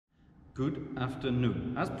Good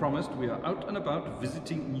afternoon. As promised, we are out and about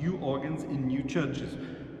visiting new organs in new churches.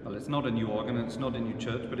 Well, it's not a new organ and it's not a new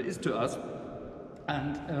church, but it is to us.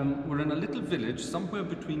 And we're in a little village somewhere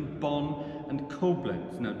between Bonn and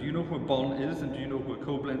Koblenz. Now, do you know where Bonn is and do you know where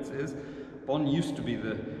Koblenz is? Bonn used to be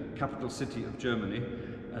the capital city of Germany,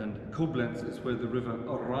 and Koblenz is where the river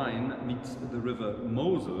Rhine meets the river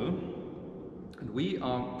Mosel. And we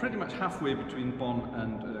are pretty much halfway between Bonn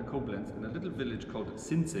and Koblenz in a little village called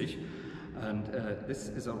Sinzig. And this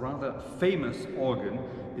is a rather famous organ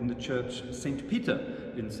in the church St.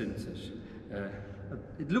 Peter in Sinzig.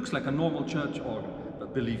 It looks like a normal church organ,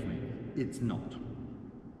 but believe me, it's not.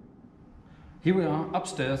 Here we are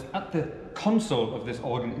upstairs at the console of this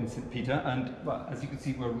organ in St. Peter, and well, as you can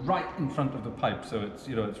see, we're right in front of the pipe, so it's,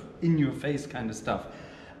 you know, it's in your face kind of stuff.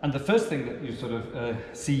 And the first thing that you sort of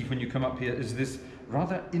see when you come up here is this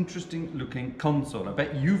rather interesting looking console. I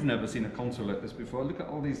bet you've never seen a console like this before. Look at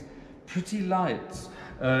all these pretty lights.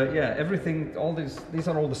 Yeah, everything, these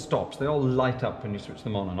are all the stops. They all light up when you switch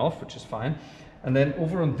them on and off, which is fine. And then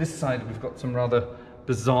over on this side, we've got some rather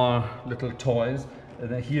bizarre little toys. And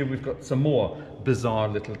then here we've got some more bizarre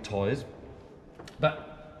little toys.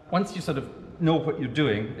 But once you sort of know what you're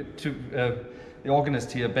doing, the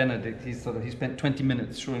organist here, Benedikt, he spent 20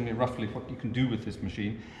 minutes showing me roughly what you can do with this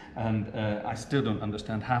machine, and I still don't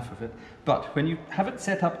understand half of it. But when you have it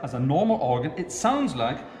set up as a normal organ, it sounds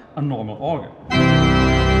like a normal organ.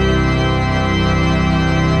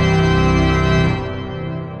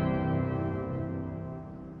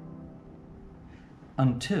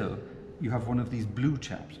 Until you have one of these blue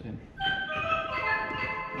chaps in.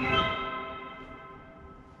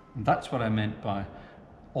 And that's what I meant by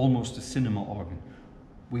almost a cinema organ.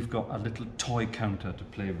 We've got a little toy counter to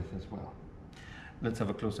play with as well. Let's have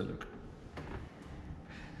a closer look.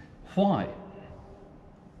 Why,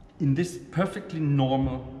 in this perfectly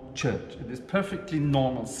normal church, in this perfectly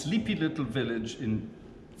normal sleepy little village in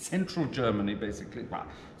central Germany, basically, well,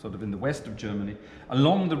 sort of in the west of Germany,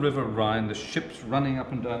 along the river Rhine, the ships running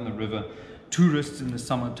up and down the river, tourists in the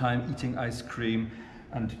summertime eating ice cream,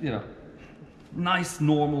 and, you know, nice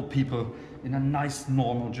normal people in a nice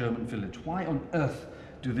normal German village. Why on earth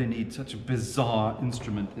do they need such a bizarre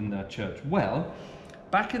instrument in their church? Well,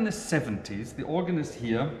 back in the 70s, the organist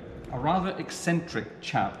here, a rather eccentric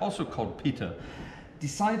chap, also called Peter,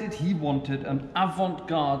 decided he wanted an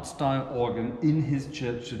avant-garde style organ in his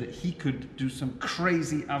church so that he could do some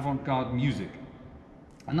crazy avant-garde music.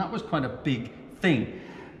 And that was quite a big thing.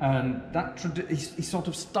 And that he sort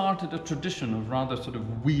of started a tradition of rather sort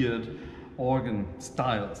of weird organ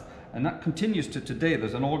styles. And that continues to today.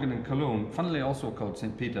 There's an organ in Cologne, funnily also called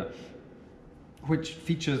St. Peter, which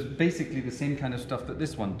features basically the same kind of stuff that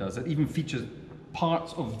this one does. It even features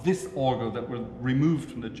parts of this organ that were removed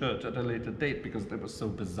from the church at a later date because they were so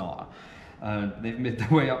bizarre. They've made their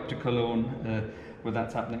way up to Cologne where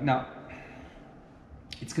that's happening. Now,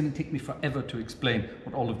 it's going to take me forever to explain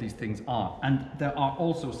what all of these things are. And there are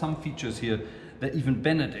also some features here that even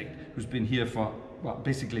Benedikt, who's been here for, well,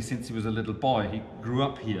 basically since he was a little boy, he grew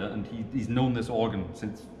up here and he's known this organ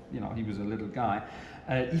since, you know, he was a little guy.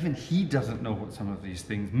 Even he doesn't know what some of these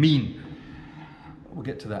things mean. We'll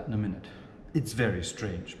get to that in a minute. It's very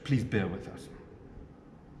strange. Please bear with us.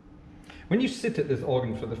 When you sit at this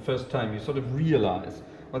organ for the first time, you sort of realize,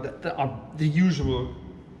 well, that there are the usual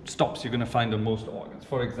stops you're going to find on most organs.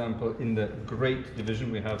 For example, in the great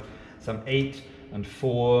division, we have some 8 and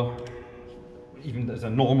 4, even there's a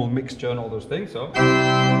normal mixture and all those things. So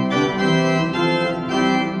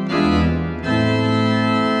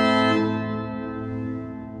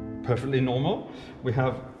perfectly normal. We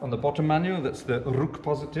have on the bottom manual, that's the Ruck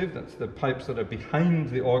positive, that's the pipes that are behind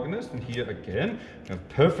the organist, and here again we have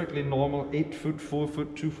perfectly normal 8-foot,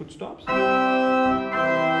 4-foot, 2-foot stops.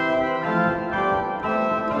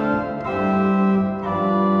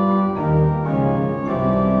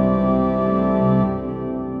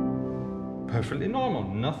 Perfectly normal,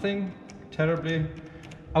 nothing terribly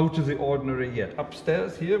out of the ordinary yet.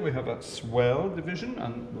 Upstairs here we have a swell division,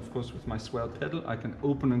 and of course with my swell pedal I can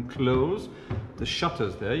open and close the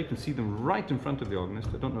shutters there. You can see them right in front of the organist.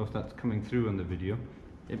 I don't know if that's coming through on the video.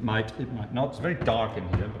 It might not. It's very dark in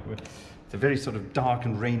here, but it's a very sort of dark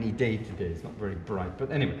and rainy day today. It's not very bright, but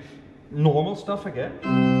anyway, normal stuff again.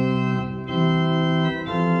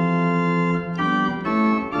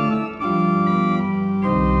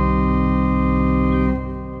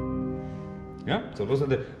 Yeah, so those are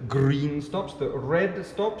the green stops. The red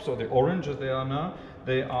stops, or the orange as they are now,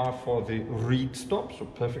 they are for the reed stops, so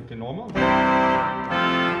perfectly normal.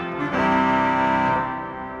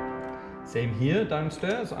 Same here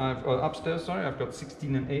downstairs, upstairs, sorry, I've got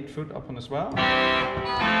 16 and 8 foot up on the swell.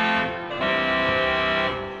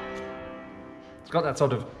 It's got that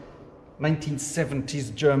sort of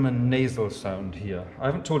 1970s German nasal sound here. I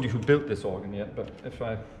haven't told you who built this organ yet, but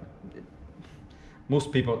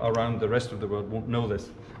most people around the rest of the world won't know this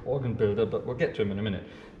organ builder, but we'll get to him in a minute.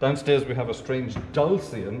 Downstairs we have a strange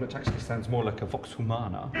dulcian, which actually sounds more like a vox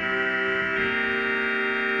humana.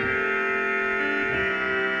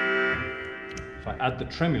 If I add the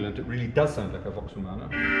tremulant, it really does sound like a vox humana.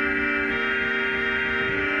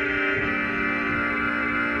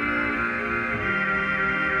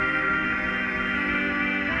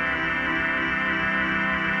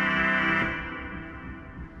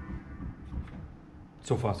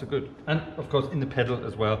 So far so good. And of course in the pedal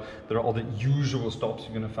as well, there are all the usual stops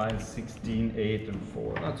you're going to find, 16, 8 and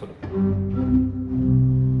 4, that sort of.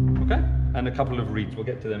 Okay? And a couple of reeds, we'll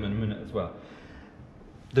get to them in a minute as well.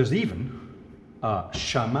 There's even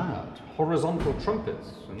chamade, horizontal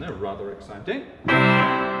trumpets, and they're rather exciting.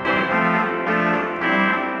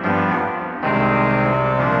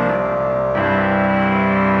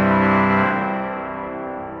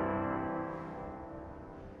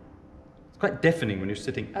 Quite deafening when you're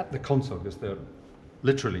sitting at the console because they're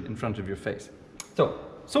literally in front of your face.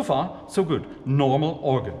 So far, so good. Normal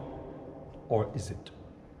organ. Or is it?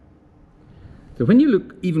 So when you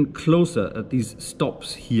look even closer at these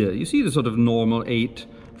stops here, you see the sort of normal 8,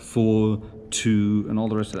 4, 2 and all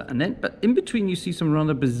the rest of that. And then, but in between you see some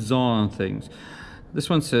rather bizarre things. This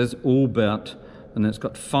one says Obert, and it's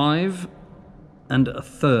got 5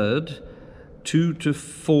 1/3, 2 to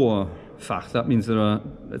 4 Fach. That means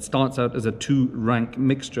it starts out as a 2-rank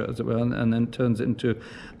mixture, as it were, and then turns into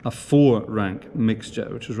a 4-rank mixture,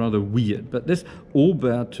 which is rather weird. But this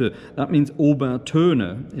Obertöne, that means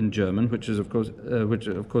Obertöne in German, which of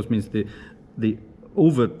course means the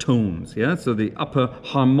overtones. Yeah, so the upper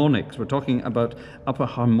harmonics. We're talking about upper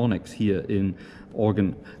harmonics here in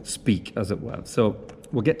organ speak, as it were. So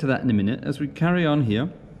we'll get to that in a minute. As we carry on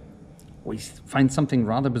here, we find something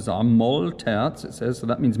rather bizarre. Moll terz, it says, so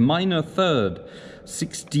that means minor third,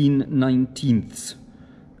 16/19.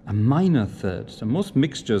 A minor third. So most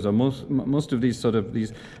mixtures, or most of these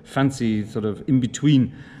fancy sort of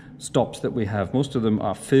in-between stops that we have, most of them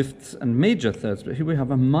are fifths and major thirds, but here we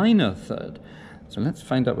have a minor third. So let's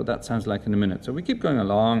find out what that sounds like in a minute. So we keep going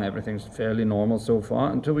along, everything's fairly normal so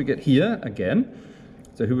far, until we get here again.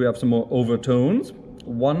 So here we have some more overtones.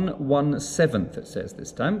 1 1/7 it says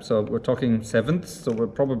this time, so we're talking sevenths, so we're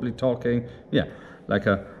probably talking, yeah, like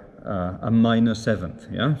a minor 7th,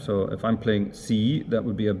 yeah? So if I'm playing C, that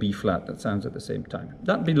would be a B flat that sounds at the same time.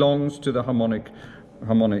 That belongs to the harmonic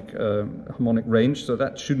range, so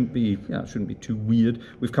that shouldn't be too weird.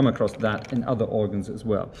 We've come across that in other organs as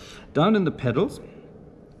well. Down in the pedals,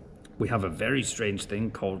 we have a very strange thing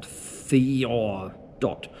called Theor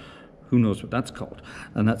dot. Who knows what that's called?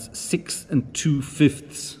 And that's 6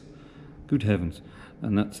 2/5. Good heavens.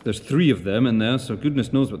 And there's 3 of them in there, so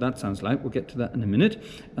goodness knows what that sounds like. We'll get to that in a minute.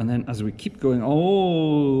 And then as we keep going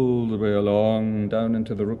all the way along, down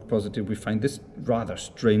into the rook positive, we find this rather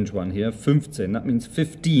strange one here, 15. That means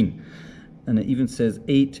 15. And it even says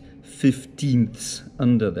 8/15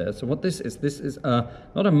 under there. So what this is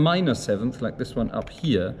not a minor 7th like this one up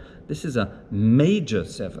here. This is a major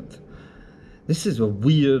 7th. This is a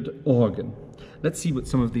weird organ. Let's see what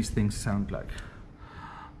some of these things sound like.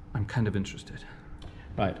 I'm kind of interested.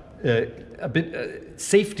 Right, a bit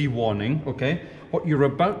safety warning, okay? What you're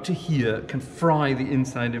about to hear can fry the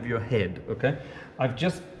inside of your head, okay? I've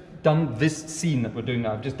just done this scene that we're doing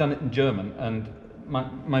now. I've just done it in German, and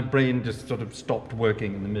my brain just sort of stopped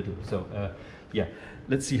working in the middle. So, yeah,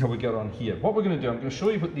 let's see how we get on here. What we're going to do, I'm going to show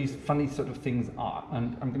you what these funny sort of things are.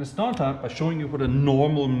 And I'm going to start out by showing you what a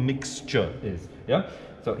normal mixture is, yeah?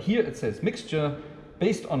 So here it says mixture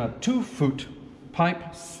based on a 2-foot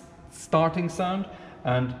pipe starting sound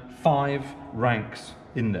and 5 ranks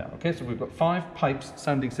in there, okay? So we've got 5 pipes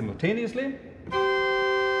sounding simultaneously,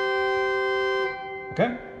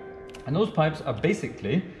 okay? And those pipes are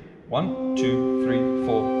basically 1, 2, 3,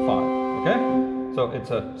 4, 5, okay? So it's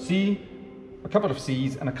a C, a couple of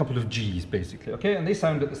C's and a couple of G's basically, okay? And they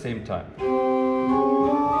sound at the same time.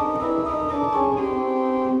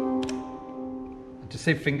 And to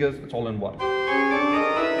save fingers, it's all in one.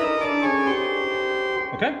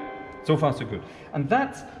 Okay? So far so good. And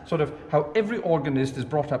that's sort of how every organist is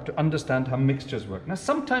brought up to understand how mixtures work. Now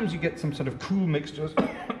sometimes you get some sort of cool mixtures,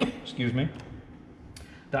 excuse me,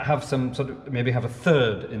 that have some sort of, maybe have a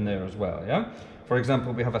third in there as well, yeah? For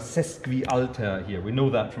example, we have a sesquialter here. We know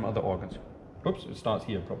that from other organs. Oops, it starts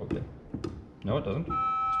here probably. No, it doesn't. It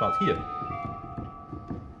starts here.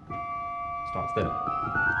 It starts there.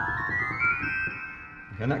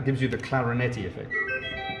 Okay, and that gives you the clarinetti effect.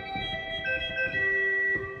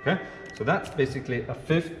 Okay, So that's basically a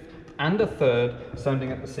fifth and a third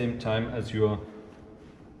sounding at the same time as your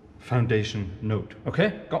foundation note.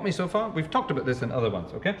 Okay, got me so far? We've talked about this in other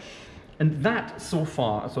ones, okay? And that so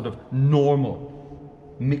far is sort of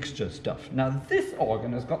normal mixture stuff. Now this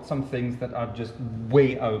organ has got some things that are just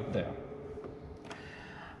way out there.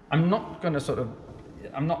 I'm not going to sort of,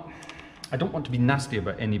 I don't want to be nasty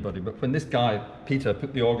about anybody, but when this guy, Peter,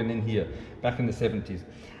 put the organ in here back in the 70s,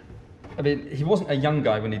 I mean, he wasn't a young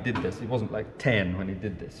guy when he did this. He wasn't like 10 when he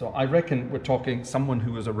did this. So I reckon we're talking someone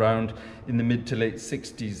who was around in the mid to late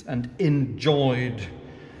 60s and enjoyed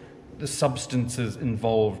the substances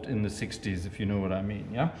involved in the 60s, if you know what I mean,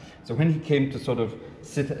 yeah? So when he came to sort of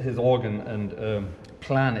sit at his organ and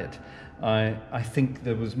plan it, I think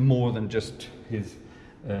there was more than just his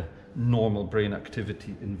normal brain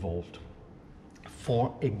activity involved.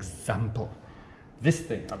 For example, this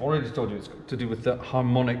thing, I've already told you, it's got to do with the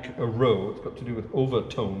harmonic row, it's got to do with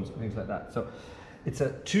overtones and things like that. So it's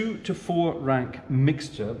a 2 to 4 rank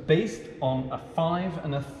mixture based on a 5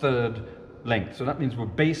 1/3 length. So that means we're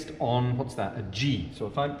based on, what's that, a G. So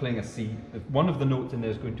if I'm playing a C, if one of the notes in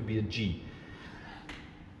there is going to be a G.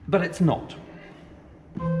 But it's not.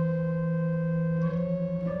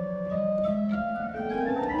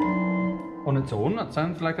 On its own, that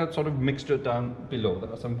sounds like a sort of mixture down below.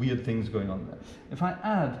 There are some weird things going on there. If I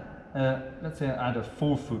add, let's say I add a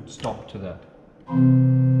 4-foot stop to that.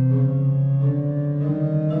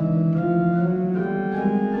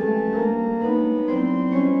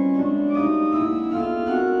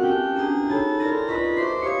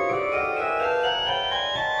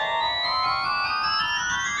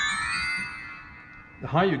 The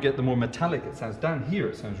higher you get, the more metallic it sounds. Down here,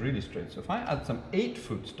 it sounds really straight. So if I add some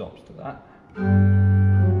 8-foot stops to that,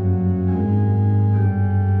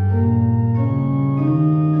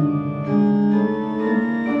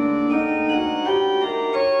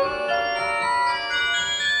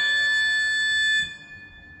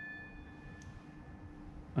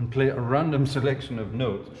 and play a random selection of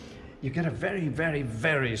notes, you get a very, very,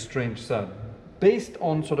 very strange sound. Based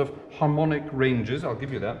on sort of harmonic ranges, I'll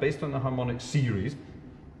give you that, based on the harmonic series,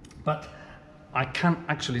 but I can't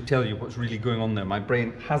actually tell you what's really going on there. My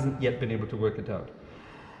brain hasn't yet been able to work it out.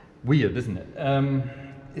 Weird, isn't it?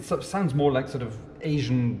 It sort of sounds more like sort of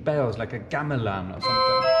Asian bells, like a gamelan or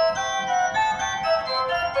something.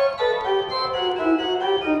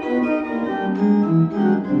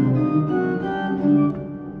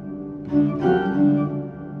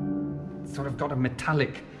 It's sort of got a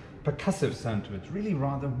metallic, percussive sound to it. It's really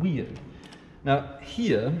rather weird. Now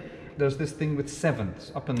here, there's this thing with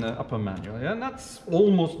sevenths up in the upper manual, yeah? And that's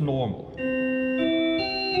almost normal.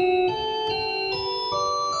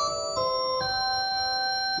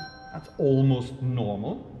 That's almost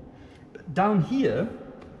normal. But down here,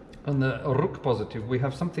 on the rook positive, we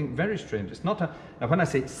have something very strange. It's not a, now when I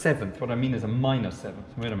say seventh, what I mean is a minor seventh.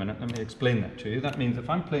 Wait a minute, let me explain that to you. That means if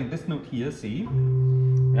I'm playing this note here, C,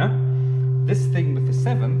 yeah? This thing with the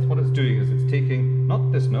seventh, what it's doing is it's taking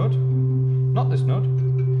not this note, not this note,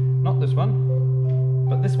 not this one,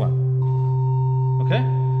 but this one. Okay?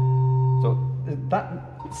 So that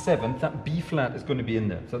seventh, that B flat is going to be in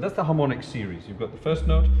there. So that's the harmonic series. You've got the first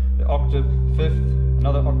note, the octave, fifth,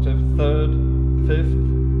 another octave, third, fifth,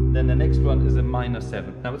 then the next one is a minor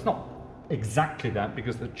seventh. Now it's not exactly that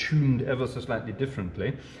because they're tuned ever so slightly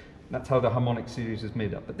differently. That's how the harmonic series is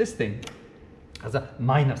made up. But this thing has a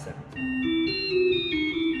minor seventh.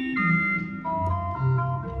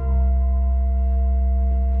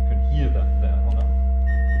 Hear that there, hold on.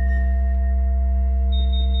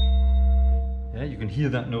 Yeah, you can hear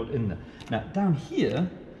that note in there. Now down here,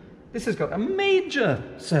 this has got a major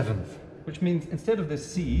seventh, which means instead of this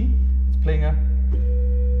C, it's playing a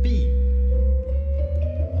B,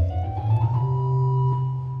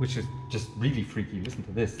 which is just really freaky. Listen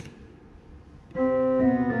to this.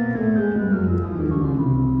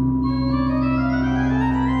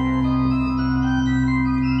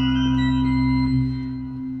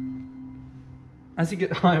 As you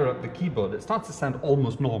get higher up the keyboard, it starts to sound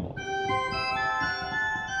almost normal.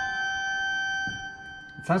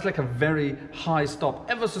 It sounds like a very high stop,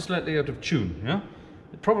 ever so slightly out of tune, yeah?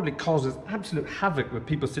 It probably causes absolute havoc with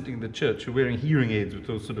people sitting in the church who are wearing hearing aids with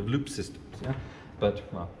those sort of loop systems, yeah? But,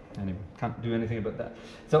 well, anyway, can't do anything about that.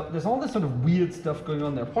 So there's all this sort of weird stuff going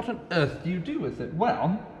on there. What on earth do you do with it?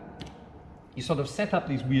 Well, you sort of set up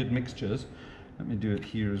these weird mixtures. Let me do it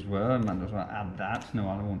here as well. I might as well add that. No,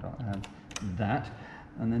 I won't add that.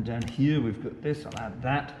 And then down here we've got this, I'll add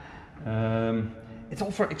that. It's all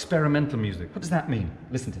for experimental music. What does that mean?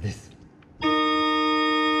 Listen to this.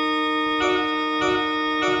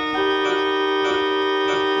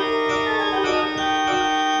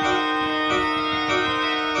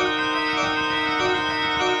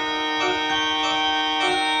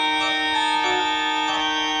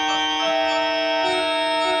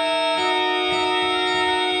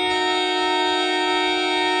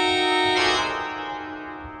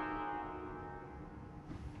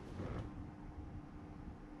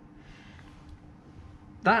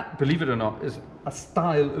 That, believe it or not, is a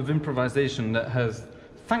style of improvisation that has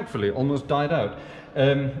thankfully almost died out.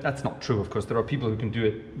 That's not true, of course. There are people who can do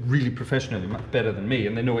it really professionally, much better than me,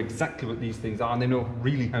 and they know exactly what these things are, and they know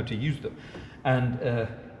really how to use them. And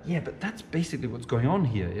yeah, but that's basically what's going on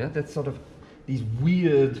here, yeah? That's sort of these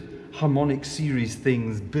weird harmonic series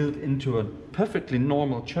things built into a perfectly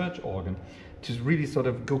normal church organ to really sort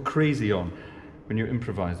of go crazy on when you're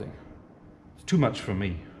improvising. It's too much for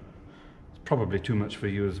me. It's probably too much for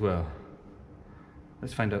you as well.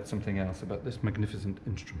 Let's find out something else about this magnificent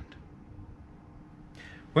instrument.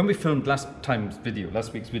 When we filmed last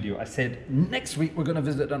week's video, I said, next week we're going to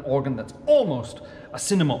visit an organ that's almost a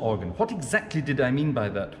cinema organ. What exactly did I mean by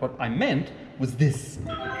that? What I meant was this.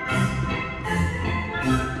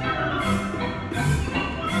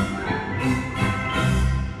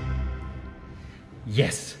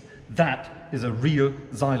 Yes, that is a real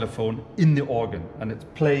xylophone in the organ, and it's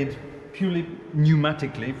played purely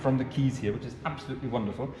pneumatically from the keys here, which is absolutely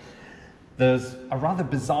wonderful. There's a rather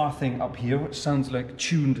bizarre thing up here, which sounds like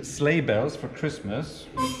tuned sleigh bells for Christmas.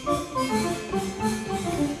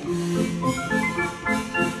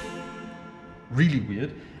 Really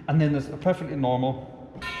weird. And then there's a perfectly normal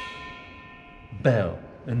bell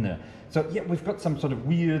in there. So yeah, we've got some sort of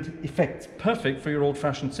weird effects, perfect for your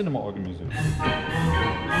old-fashioned cinema organ music.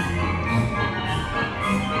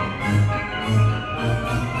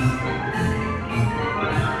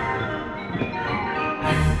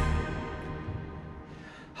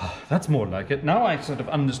 That's more like it. Now I sort of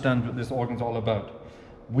understand what this organ's all about.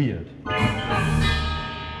 Weird.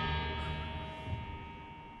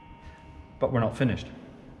 But we're not finished.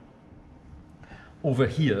 Over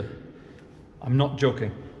here, I'm not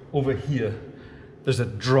joking, over here, there's a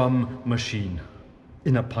drum machine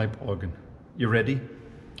in a pipe organ. You ready?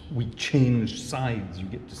 We changed sides. You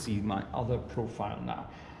get to see my other profile now.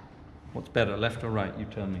 What's better, left or right? You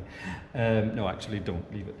tell me. No, actually, don't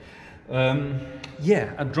leave it.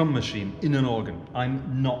 Yeah, a drum machine in an organ.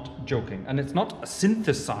 I'm not joking. And it's not a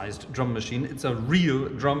synthesized drum machine, it's a real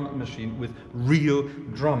drum machine with real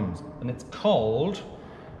drums. And it's called,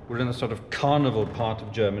 we're in a sort of carnival part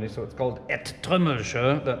of Germany, so it's called Et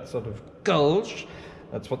Trommelche, that sort of gulch.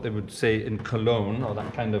 That's what they would say in Cologne, or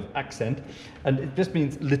that kind of accent. And it just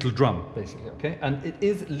means little drum, basically, okay? And it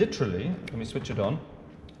is literally, let me switch it on,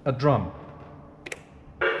 a drum.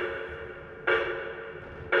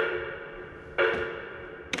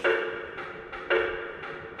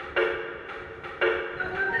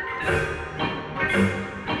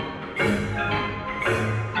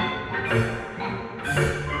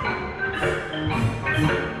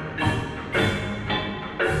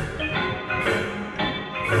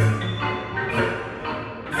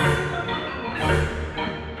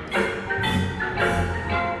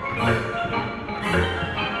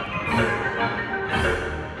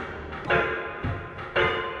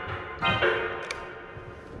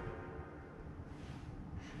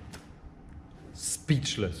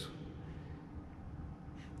 Speechless.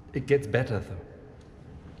 It gets better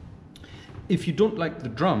though. If you don't like the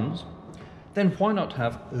drums, then why not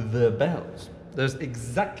have the bells? There's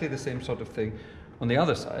exactly the same sort of thing on the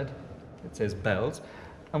other side. It says bells,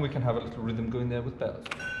 and we can have a little rhythm going there with bells.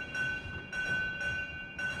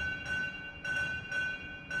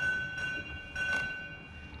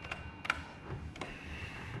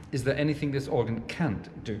 Is there anything this organ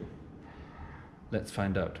can't do? Let's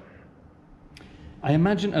find out. I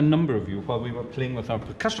imagine a number of you, while we were playing with our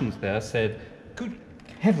percussions there, said, good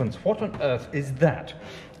heavens, what on earth is that?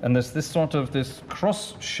 And there's this sort of this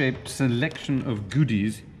cross-shaped selection of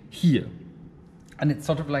goodies here. And it's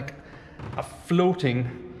sort of like a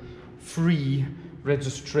floating, free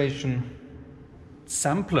registration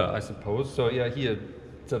sampler, I suppose. So yeah, here,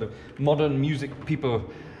 sort of modern music people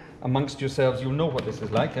amongst yourselves, you'll know what this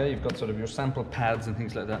is like. You've got sort of your sample pads and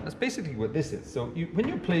things like that. That's basically what this is. So when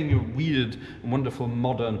you're playing your weird, wonderful,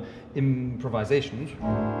 modern improvisations,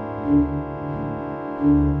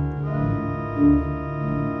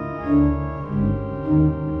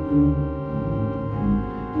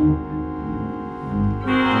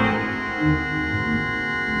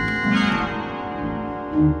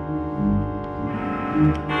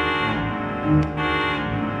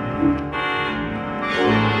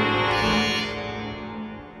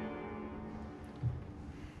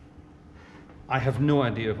 I have no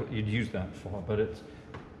idea what you'd use that for, but it's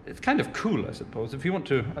kind of cool, I suppose. If you want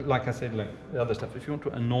to, like I said, like the other stuff, if you want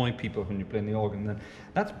to annoy people when you're playing the organ, then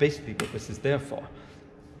that's basically what this is there for.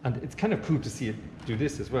 And it's kind of cool to see it do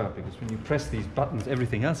this as well, because when you press these buttons,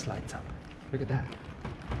 everything else lights up. Look at that.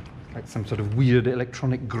 Like some sort of weird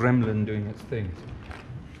electronic gremlin doing its thing.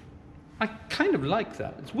 I kind kind of like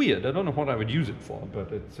that. It's weird. I don't know what I would use it for,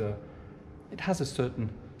 but it has a certain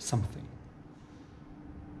something.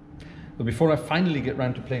 But before I finally get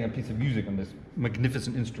round to playing a piece of music on this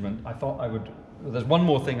magnificent instrument, I thought I would... Well, there's one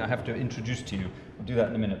more thing I have to introduce to you. I'll do that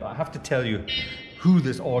in a minute, but I have to tell you who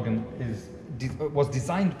this organ was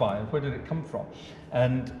designed by and where did it come from.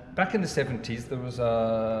 And back in the 70s, there was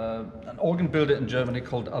an organ builder in Germany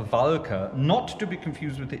called a Walcker, not to be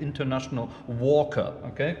confused with the international Walcker,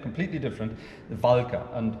 okay? Completely different, the Walcker.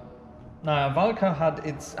 And now Walcker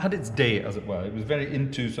had its day, as it were. It was very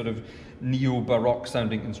into sort of neo-Baroque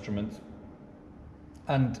sounding instruments.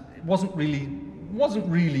 And it wasn't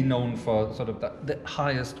really known for sort of the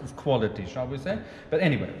highest of quality, shall we say. But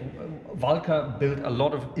anyway, Walcker built a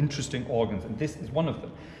lot of interesting organs, and this is one of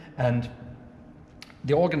them. And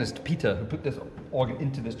the organist, Peter, who put this organ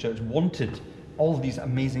into this church, wanted all these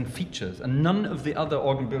amazing features, and none of the other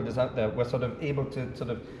organ builders out there were sort of able to sort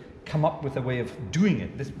of come up with a way of doing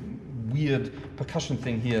it. This weird percussion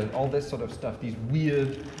thing here, all this sort of stuff, these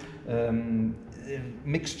weird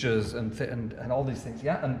mixtures and all these things.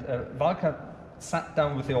 Yeah, and Walcker sat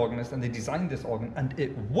down with the organist and they designed this organ, and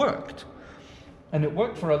it worked. And it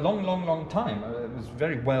worked for a long, long, long time. It was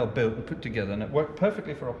very well built and put together, and it worked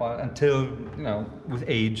perfectly for a while until, you know, with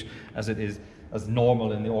age, as it is, as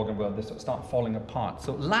normal in the organ world, they sort of start falling apart.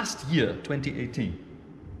 So last year, 2018,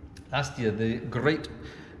 the great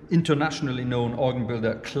internationally known organ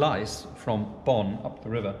builder Klais from Bonn up the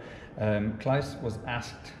river, Klais was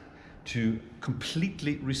asked to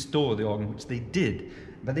completely restore the organ, which they did.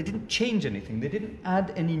 But they didn't change anything. They didn't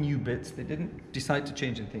add any new bits. They didn't decide to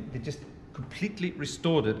change anything. They just completely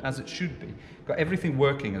restored it as it should be. Got everything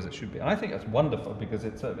working as it should be. And I think that's wonderful because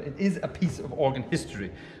it is a piece of organ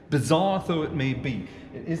history. Bizarre though it may be,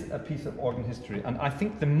 it is a piece of organ history. And I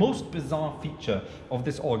think the most bizarre feature of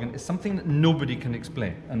this organ is something that nobody can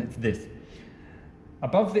explain, and it's this.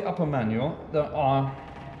 Above the upper manual, there are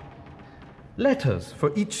letters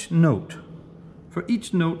for each note. For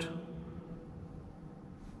each note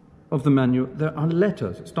of the manual, there are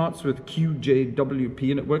letters. It starts with Q, J, W,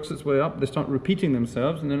 P, and it works its way up. They start repeating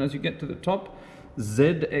themselves, and then as you get to the top,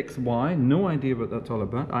 Z, X, Y, no idea what that's all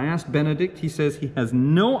about. I asked Benedikt, he says he has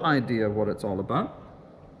no idea what it's all about.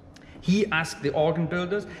 He asked the organ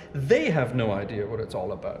builders, they have no idea what it's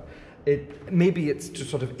all about. Maybe it's to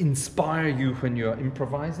sort of inspire you when you're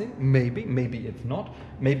improvising, maybe it's not.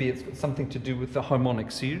 Maybe it's got something to do with the harmonic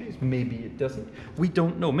series, maybe it doesn't. We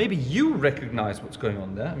don't know. Maybe you recognize what's going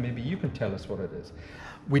on there, maybe you can tell us what it is.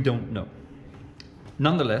 We don't know.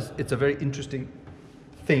 Nonetheless, it's a very interesting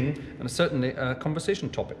thing and certainly a conversation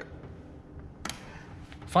topic.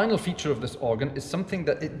 Final feature of this organ is something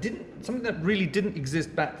that really didn't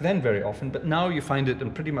exist back then very often, but now you find it in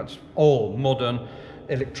pretty much all modern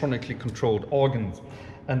electronically controlled organs.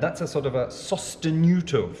 And that's a sort of a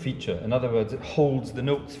sostenuto feature. In other words, it holds the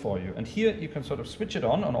notes for you. And here you can sort of switch it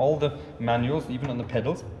on all the manuals, even on the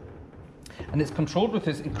pedals. And it's controlled with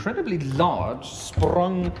this incredibly large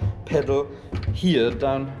sprung pedal here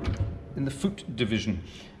down in the foot division.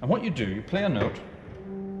 And what you do, you play a note,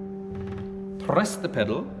 press the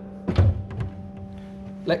pedal,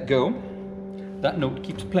 let go, that note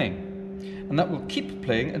keeps playing. And that will keep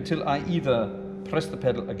playing until I either press the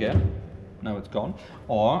pedal again, now it's gone,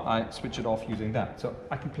 or I switch it off using that. So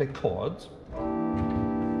I can play chords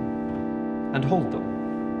and hold them.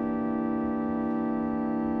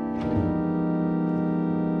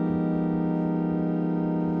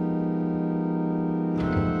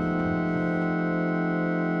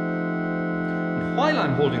 And while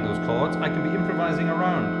I'm holding those chords, I can be improvising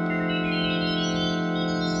around.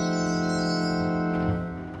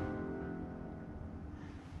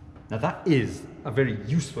 Now that is a very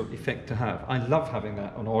useful effect to have. I love having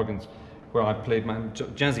that on organs where I've played my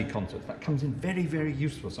jazzy concerts. That comes in very, very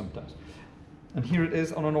useful sometimes. And here it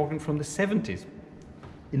is on an organ from the 70s,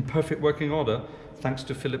 in perfect working order, thanks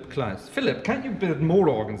to Philip Klais. Philip, can't you build more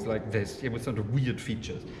organs like this, with sort of weird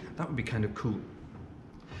features? That would be kind of cool.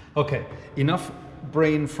 Okay, enough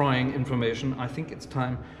brain-frying information. I think it's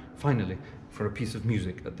time, finally, for a piece of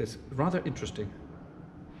music at this rather interesting,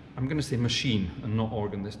 I'm going to say machine and not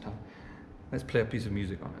organ this time. Let's play a piece of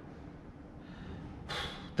music on it.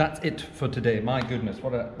 That's it for today. My goodness,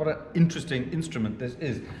 what an interesting instrument this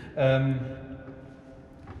is.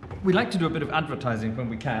 We like to do a bit of advertising when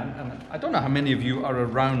we can, and I don't know how many of you are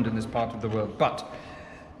around in this part of the world, but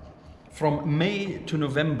from May to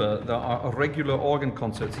November there are regular organ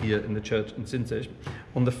concerts here in the church in Sinzig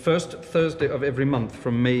on the first Thursday of every month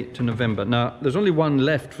from May to November. Now, there's only one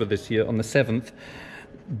left for this year on the 7th.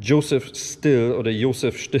 Joseph Still,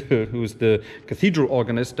 who's the cathedral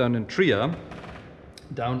organist down in Trier,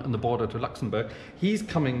 down on the border to Luxembourg. He's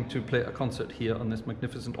coming to play a concert here on this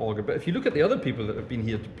magnificent organ. But if you look at the other people that have been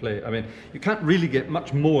here to play, I mean, you can't really get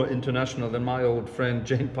much more international than my old friend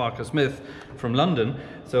Jane Parker Smith from London.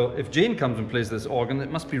 So if Jane comes and plays this organ,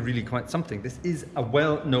 it must be really quite something. This is a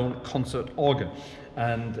well-known concert organ.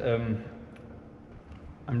 And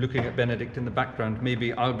I'm looking at Benedikt in the background.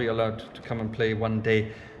 Maybe I'll be allowed to come and play one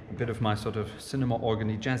day a bit of my sort of cinema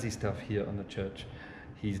organy jazzy stuff here on the church.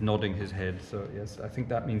 He's nodding his head, so yes, I think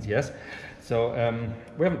that means yes. So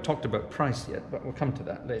we haven't talked about price yet, but we'll come to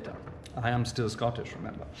that later. I am still Scottish,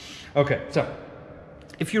 remember. Okay, so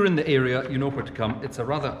if you're in the area, you know where to come. It's a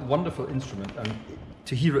rather wonderful instrument, and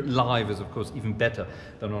to hear it live is, of course, even better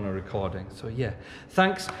than on a recording. So yeah,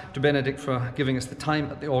 thanks to Benedikt for giving us the time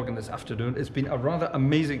at the organ this afternoon. It's been a rather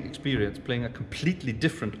amazing experience playing a completely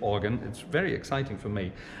different organ. It's very exciting for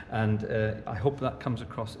me, and I hope that comes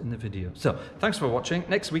across in the video. So thanks for watching.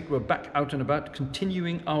 Next week we're back out and about,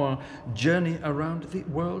 continuing our journey around the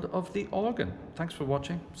world of the organ. Thanks for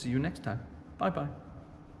watching. See you next time. Bye bye.